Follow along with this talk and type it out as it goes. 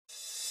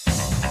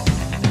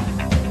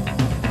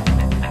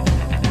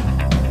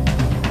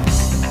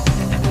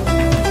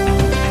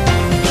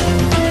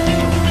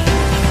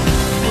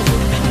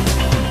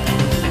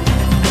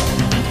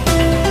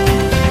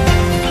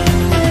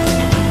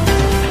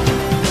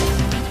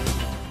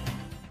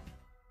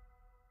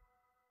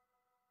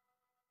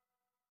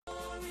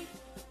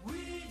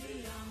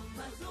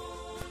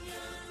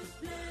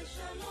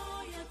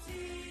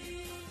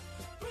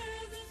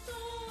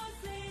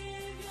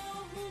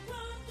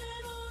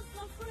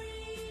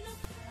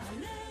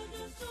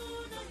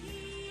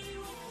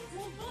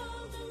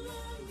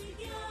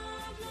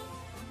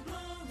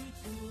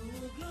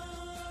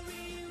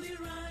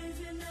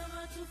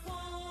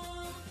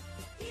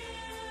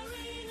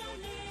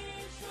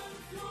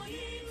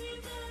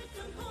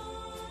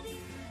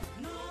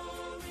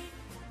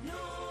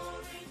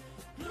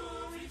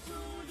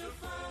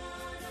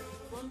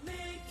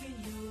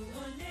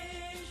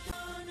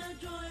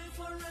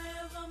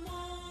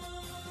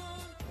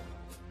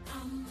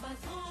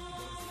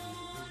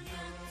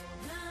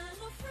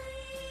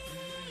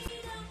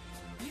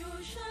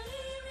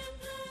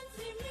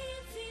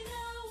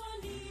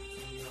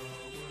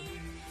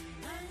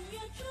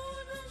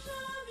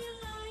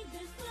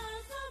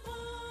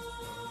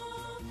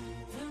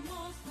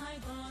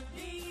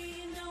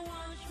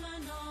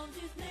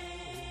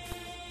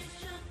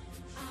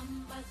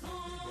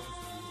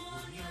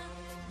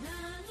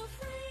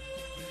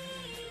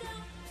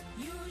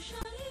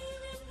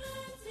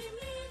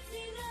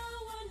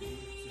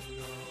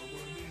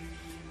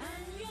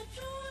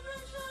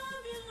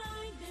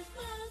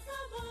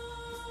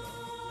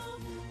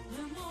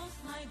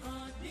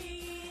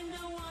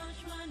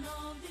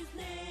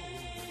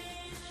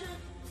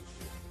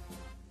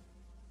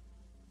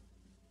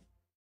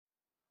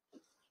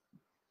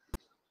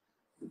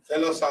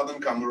Fellow Southern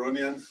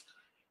Cameroonians,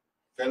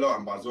 fellow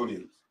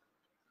Ambazonians,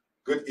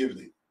 good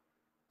evening.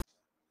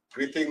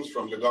 Greetings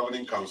from the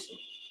Governing Council.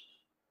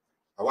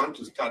 I want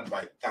to start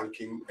by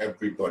thanking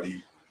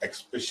everybody,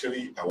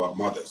 especially our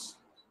mothers,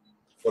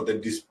 for the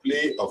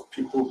display of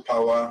people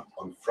power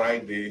on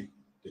Friday,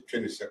 the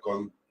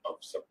 22nd of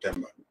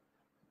September.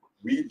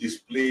 We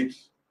displayed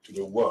to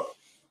the world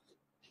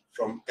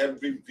from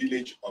every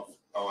village of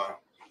our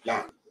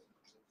land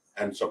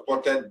and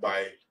supported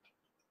by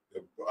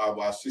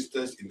our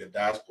sisters in the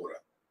diaspora.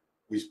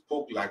 We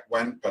spoke like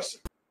one person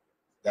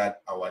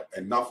that our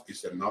enough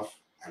is enough,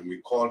 and we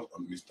called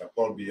on Mr.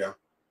 Paul Biya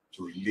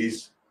to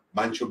release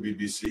Bancho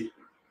BBC,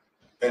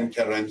 Ben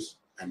Terence,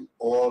 and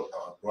all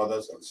our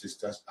brothers and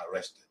sisters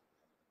arrested.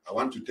 I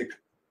want to take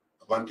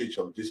advantage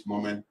of this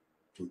moment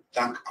to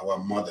thank our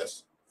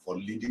mothers for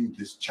leading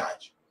this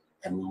charge,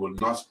 and we will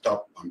not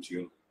stop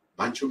until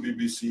Bancho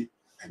BBC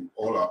and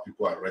all our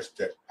people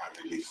arrested are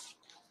released.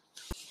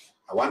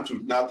 I want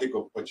to now take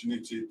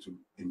opportunity to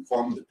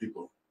inform the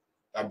people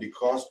that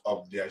because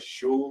of their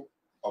show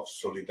of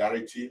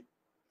solidarity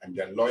and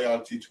their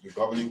loyalty to the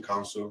Governing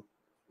Council,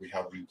 we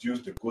have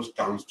reduced the ghost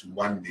towns to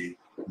 1 day,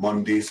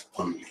 Mondays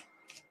only.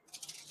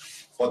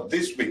 For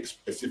this week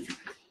specifically,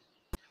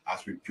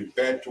 as we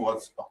prepare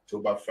towards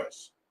October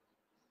 1st,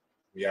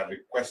 we are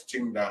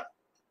requesting that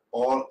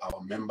all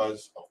our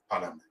members of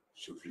parliament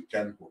should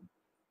return home.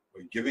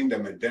 We're giving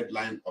them a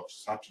deadline of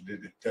Saturday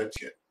the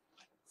 30th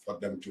for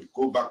them to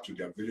go back to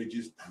their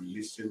villages and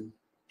listen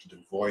to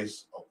the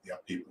voice of their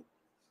people.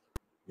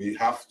 We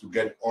have to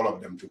get all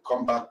of them to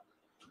come back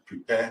to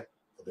prepare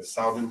for the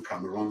Southern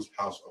Cameroons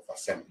House of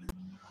Assembly.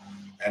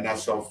 And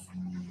as of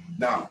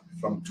now,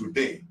 from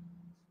today,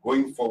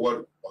 going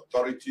forward,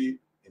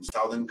 authority in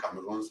Southern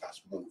Cameroons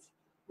has moved.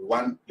 We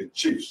want the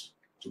chiefs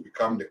to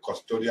become the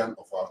custodian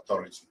of our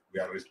authority.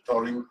 We are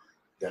restoring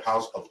the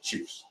House of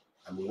Chiefs,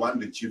 and we want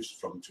the chiefs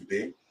from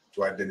today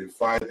to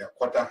identify their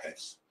quarter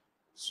heads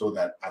so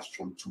that as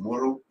from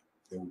tomorrow,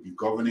 they will be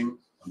governing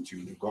until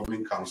the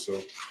Governing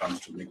Council comes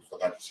to make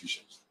further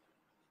decisions.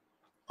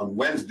 On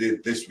Wednesday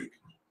this week,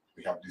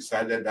 we have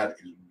decided that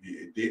it will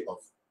be a day of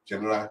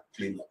general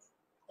cleanup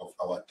of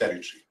our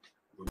territory.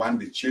 We want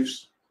the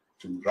chiefs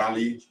to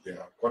rally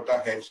their quarter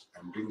heads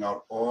and bring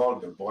out all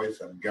the boys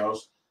and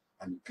girls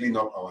and clean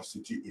up our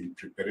city in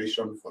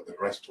preparation for the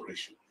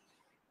restoration.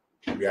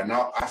 We are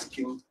now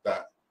asking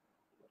that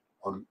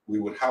we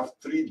will have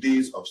 3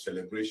 days of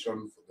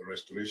celebration for the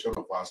restoration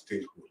of our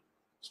statehood,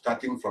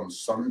 starting from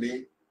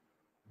Sunday,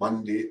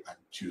 Monday, and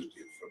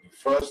Tuesday. For the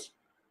 1st,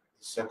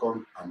 the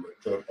 2nd, and the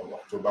 3rd of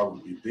October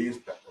will be days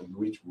on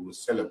which we will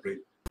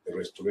celebrate the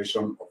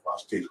restoration of our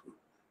statehood.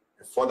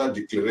 A further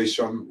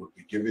declaration will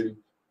be given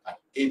at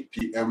 8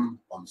 p.m.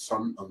 on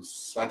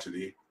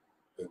Saturday,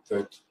 the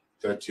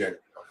 30th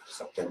of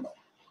September.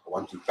 I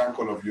want to thank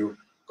all of you.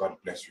 God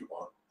bless you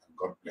all, and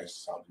God bless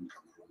Southern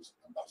Cameroons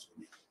and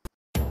Barcelona.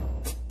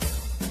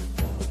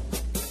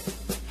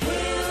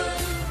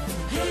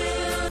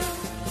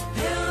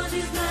 Hail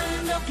this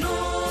land of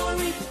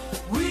glory,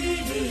 we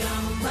the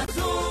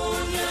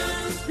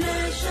Amazonians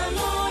pledge our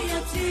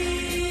loyalty.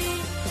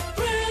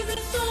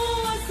 Praise to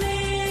our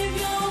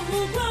Savior who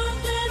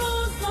granted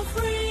us the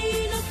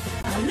freedom,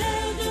 and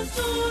led us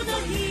to the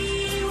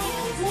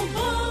heroes who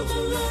bowed the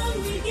land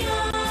we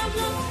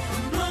gather.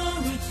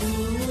 Glory to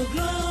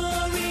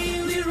glory,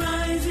 we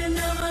rise and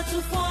never to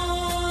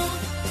fall.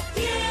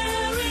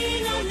 Here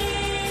in a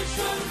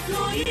nation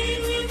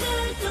flowing with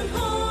earth and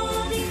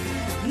holy.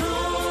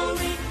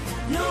 Glory,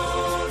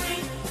 glory,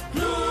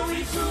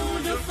 glory to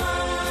the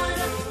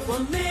Father for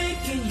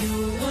making you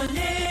a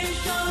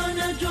nation,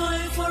 a joy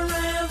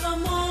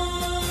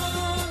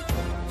forevermore.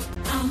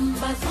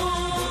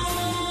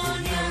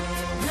 Ambazonia,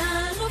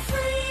 land of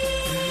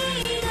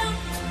freedom,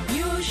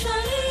 you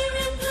shall live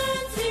in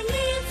plenty,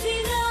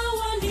 meeting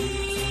our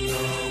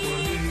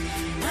need,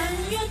 and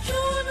your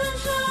children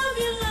shall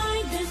be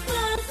like the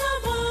stars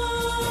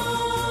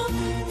above.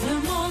 The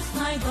Most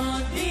High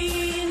God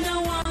being the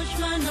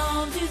watchman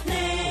of this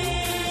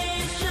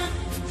nation.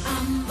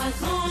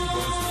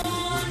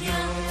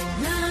 Ambazonia,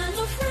 land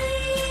of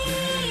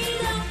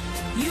freedom,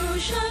 you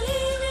shall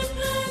live in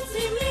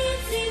plenty,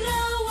 meeting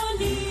our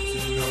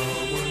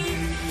need,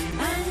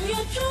 and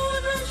your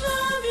children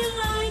shall be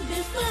like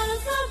the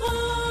stars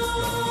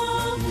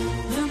above.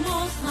 The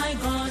Most High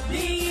God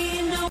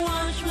being the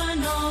watchman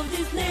of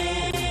this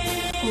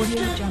nation.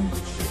 Audio Jungle.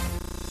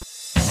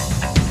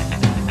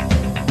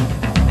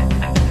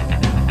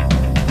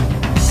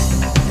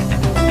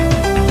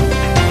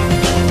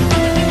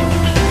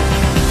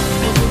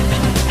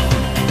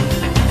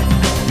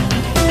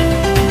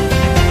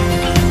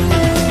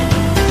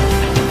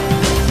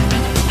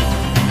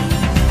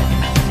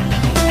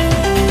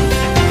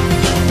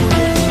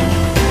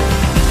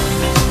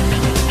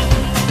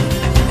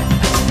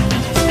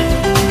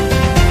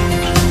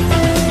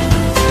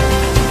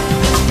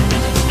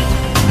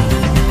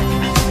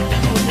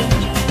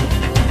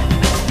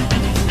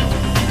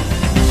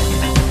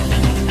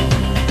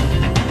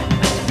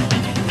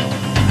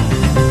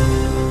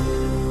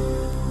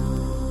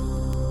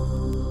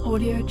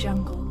 Audio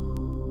Jungle.